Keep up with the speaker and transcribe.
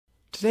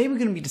Today we're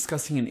going to be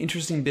discussing an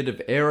interesting bit of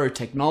aero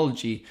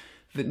technology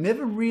that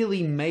never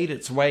really made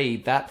its way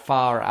that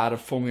far out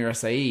of Formula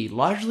SAE,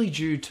 largely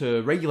due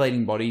to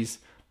regulating bodies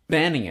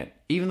banning it,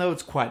 even though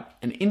it's quite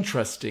an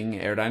interesting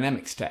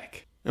aerodynamics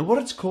tech. And what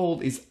it's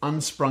called is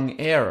Unsprung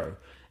Aero,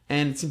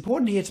 and it's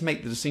important here to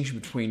make the distinction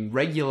between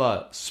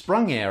regular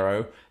sprung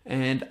aero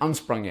and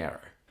unsprung aero.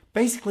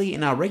 Basically,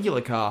 in our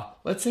regular car,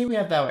 let's say we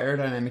have our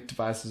aerodynamic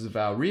devices of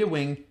our rear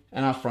wing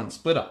and our front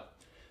splitter.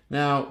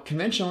 Now,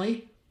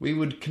 conventionally, we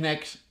would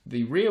connect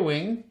the rear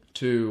wing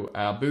to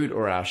our boot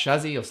or our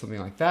chassis or something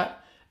like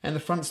that, and the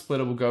front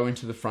splitter will go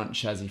into the front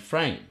chassis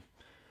frame.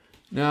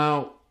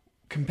 Now,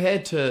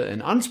 compared to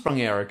an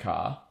unsprung aero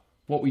car,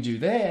 what we do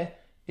there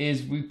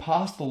is we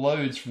pass the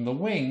loads from the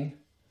wing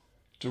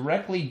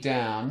directly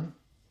down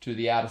to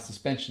the outer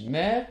suspension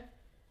there,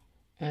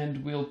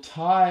 and we'll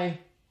tie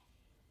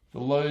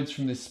the loads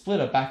from this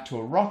splitter back to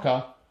a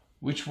rocker,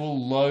 which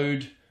will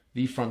load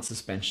the front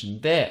suspension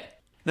there.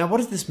 Now, what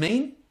does this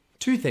mean?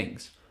 Two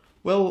things.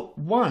 Well,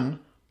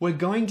 one, we're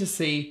going to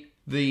see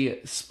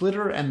the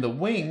splitter and the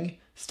wing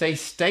stay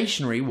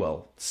stationary,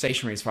 well,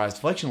 stationary as far as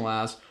deflection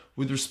allows,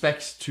 with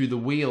respect to the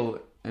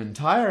wheel and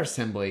tire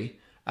assembly,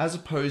 as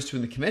opposed to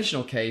in the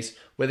conventional case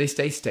where they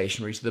stay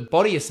stationary to the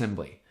body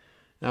assembly.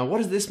 Now, what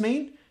does this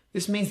mean?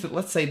 This means that,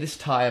 let's say this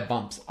tire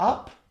bumps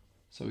up,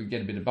 so we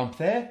get a bit of bump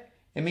there.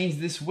 It means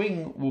this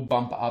wing will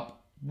bump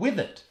up with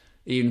it,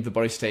 even if the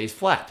body stays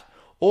flat.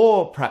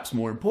 Or, perhaps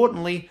more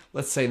importantly,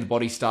 let's say the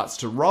body starts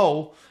to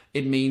roll.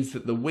 It means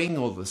that the wing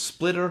or the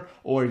splitter,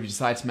 or if you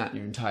decide to mount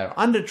your entire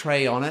under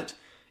tray on it,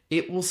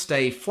 it will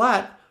stay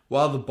flat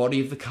while the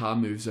body of the car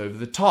moves over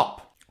the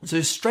top.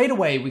 So straight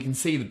away we can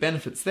see the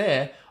benefits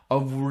there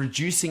of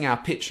reducing our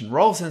pitch and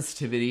roll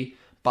sensitivity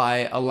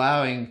by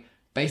allowing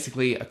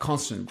basically a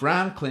constant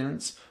ground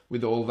clearance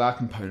with all of our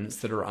components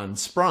that are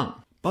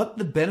unsprung. But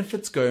the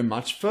benefits go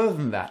much further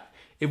than that.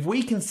 If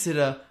we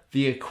consider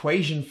the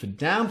equation for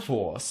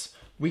downforce,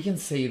 we can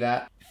see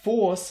that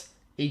force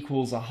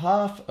equals a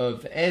half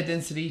of the air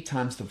density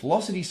times the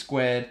velocity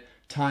squared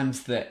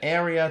times the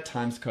area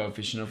times the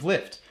coefficient of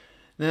lift.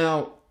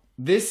 Now,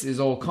 this is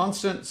all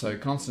constant, so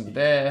constant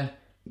there,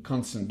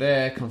 constant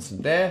there,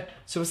 constant there.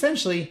 So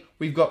essentially,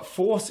 we've got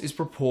force is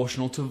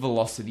proportional to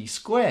velocity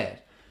squared.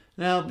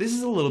 Now, this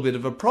is a little bit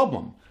of a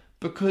problem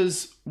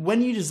because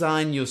when you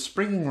design your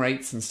springing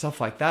rates and stuff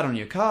like that on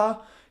your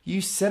car, you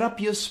set up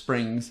your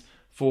springs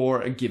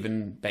for a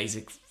given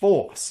basic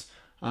force.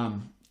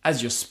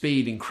 As your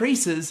speed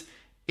increases,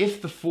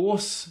 if the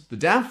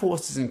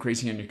downforce is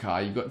increasing on your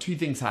car, you've got two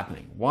things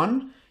happening.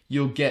 One,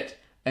 you'll get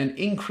an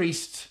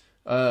increased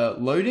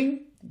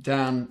loading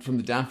down from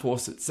the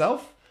downforce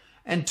itself.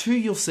 And two,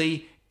 you'll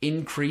see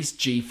increased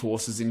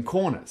G-forces in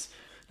corners.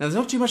 Now, there's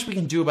not too much we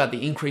can do about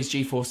the increased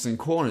G-forces in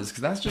corners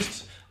because that's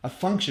just a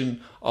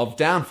function of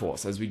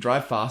downforce. As we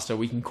drive faster,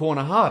 we can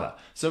corner harder.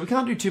 So we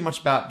can't do too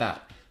much about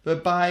that.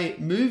 But by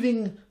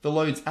moving the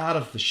loads out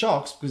of the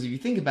shocks, because if you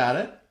think about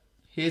it,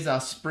 here's our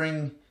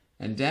spring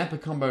and damper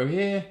combo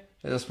here.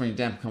 There's our spring and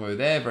damper combo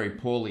there, very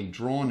poorly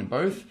drawn in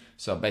both.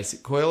 So a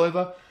basic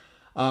coilover.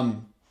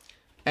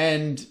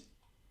 And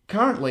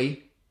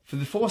currently, for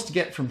the force to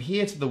get from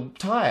here to the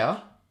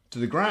tire, to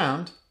the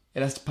ground,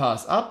 it has to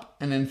pass up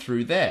and then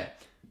through there,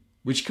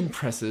 which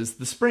compresses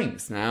the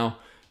springs. Now,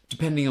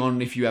 depending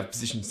on if you have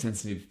position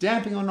sensitive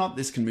damping or not,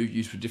 this can move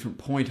you to a different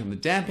point on the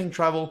damping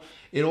travel.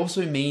 It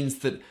also means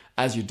that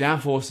as your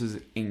downforce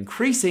is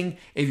increasing,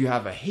 if you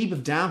have a heap of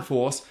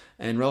downforce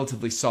and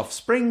relatively soft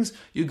springs,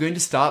 you're going to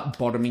start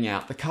bottoming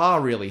out the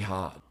car really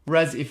hard.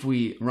 Whereas if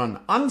we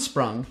run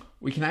unsprung,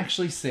 we can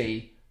actually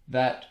see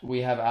that we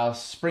have our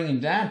spring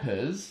and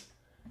dampers,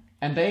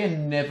 and they are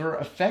never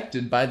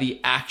affected by the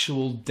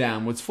actual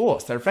downwards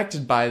force. They're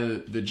affected by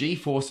the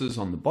G-forces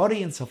on the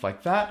body and stuff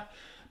like that,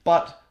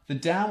 but the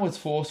downwards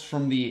force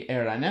from the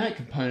aerodynamic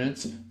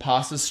components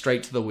passes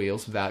straight to the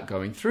wheels without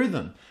going through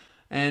them.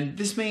 And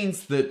this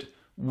means that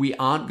we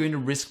aren't going to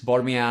risk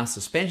bottoming our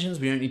suspensions.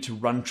 We don't need to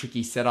run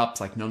tricky setups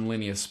like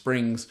nonlinear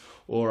springs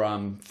or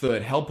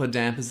third helper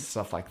dampers and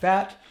stuff like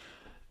that.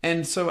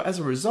 And so as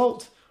a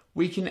result,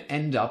 we can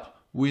end up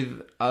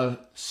with a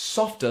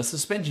softer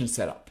suspension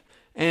setup.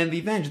 And the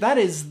advantage of that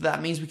is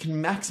that means we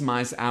can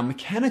maximize our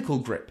mechanical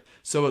grip.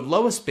 So at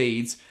lower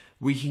speeds,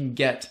 we can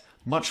get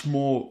much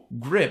more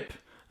grip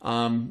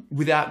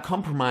without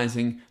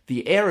compromising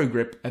the aero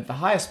grip at the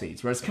higher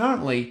speeds. Whereas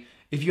currently,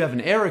 if you have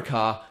an aero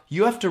car,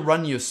 you have to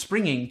run your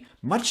springing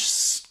much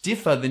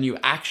stiffer than you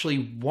actually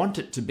want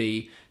it to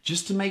be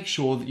just to make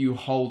sure that you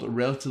hold a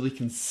relatively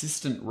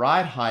consistent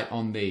ride height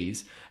on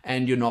these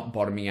and you're not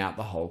bottoming out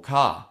the whole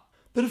car.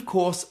 But of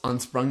course,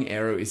 unsprung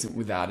aero isn't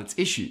without its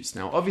issues.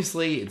 Now,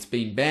 obviously, it's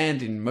been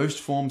banned in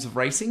most forms of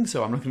racing,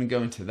 so I'm not going to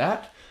go into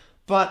that,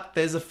 but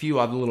there's a few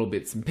other little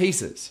bits and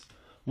pieces.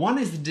 One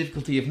is the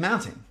difficulty of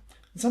mounting.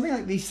 Something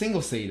like these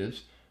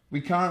single-seaters, we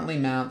currently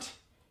mount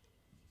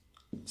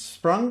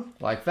sprung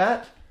like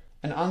that,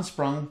 and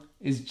unsprung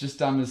is just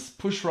done as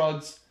push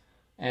rods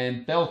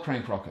and bell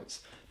crank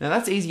rockers. Now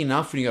that's easy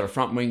enough when you've got a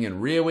front wing and a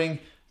rear wing,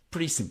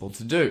 pretty simple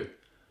to do.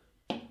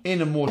 In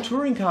a more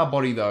touring car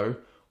body though,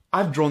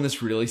 I've drawn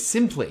this really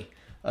simply.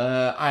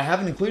 I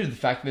haven't included the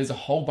fact that there's a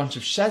whole bunch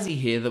of chassis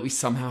here that we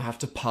somehow have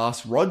to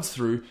pass rods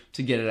through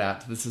to get it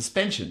out to the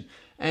suspension.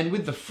 And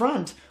with the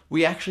front,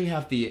 we actually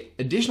have the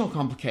additional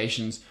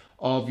complications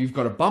of you've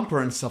got a bumper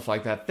and stuff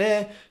like that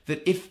there,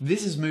 that if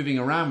this is moving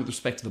around with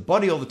respect to the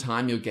body all the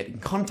time, you'll get in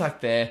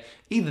contact there.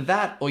 Either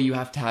that, or you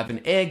have to have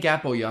an air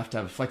gap, or you have to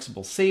have a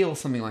flexible seal,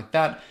 something like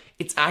that.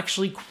 It's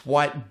actually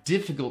quite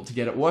difficult to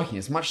get it working.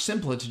 It's much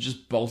simpler to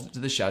just bolt it to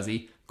the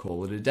chassis,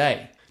 call it a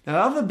day. Now,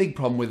 the other big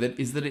problem with it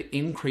is that it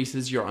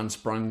increases your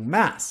unsprung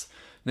mass.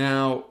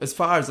 Now, as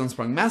far as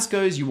unsprung mass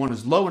goes, you want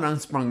as low an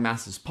unsprung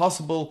mass as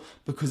possible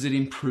because it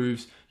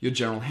improves your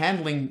general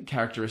handling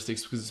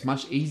characteristics, because it's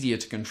much easier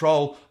to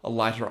control a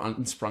lighter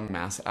unsprung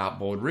mass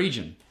outboard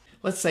region.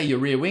 Let's say your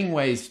rear wing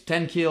weighs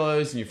 10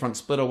 kilos and your front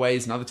splitter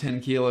weighs another 10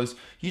 kilos.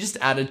 You just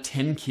added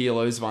 10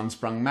 kilos of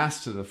unsprung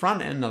mass to the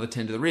front and another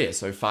 10 to the rear,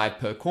 so 5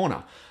 per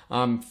corner.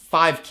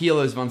 5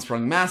 kilos of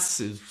unsprung mass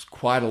is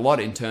quite a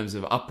lot in terms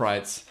of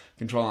uprights,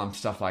 control arms,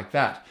 stuff like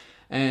that.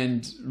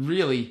 And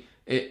really,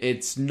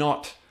 it's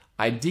not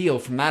ideal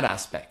from that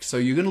aspect. So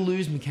you're going to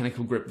lose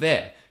mechanical grip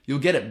there. You'll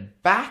get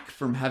it back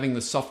from having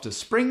the softer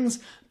springs,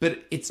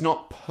 but it's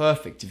not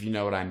perfect, if you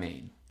know what I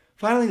mean.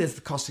 Finally, there's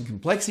the cost and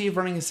complexity of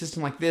running a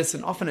system like this,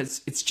 and often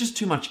it's just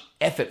too much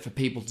effort for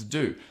people to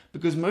do,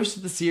 because most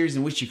of the series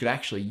in which you could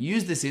actually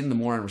use this in, the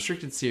more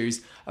unrestricted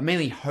series, are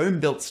mainly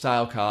home-built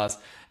style cars,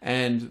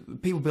 and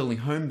people building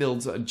home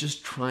builds are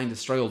just trying to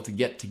struggle to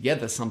get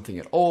together something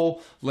at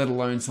all, let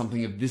alone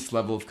something of this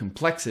level of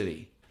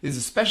complexity. This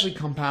is especially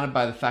compounded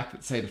by the fact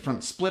that, say, the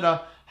front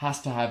splitter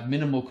has to have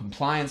minimal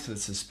compliance to the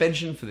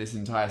suspension for this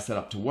entire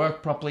setup to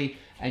work properly,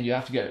 and you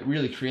have to get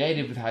really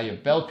creative with how your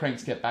bell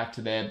cranks get back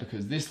to there,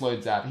 because this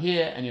loads out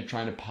here and you're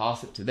trying to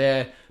pass it to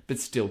there but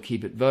still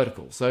keep it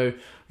vertical. So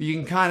you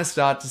can kind of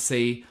start to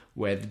see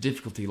where the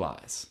difficulty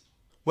lies.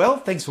 Well,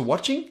 thanks for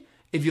watching.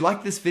 If you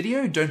like this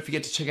video, don't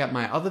forget to check out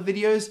my other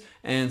videos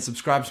and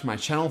subscribe to my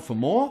channel for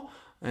more,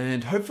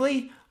 and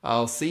hopefully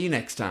I'll see you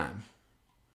next time.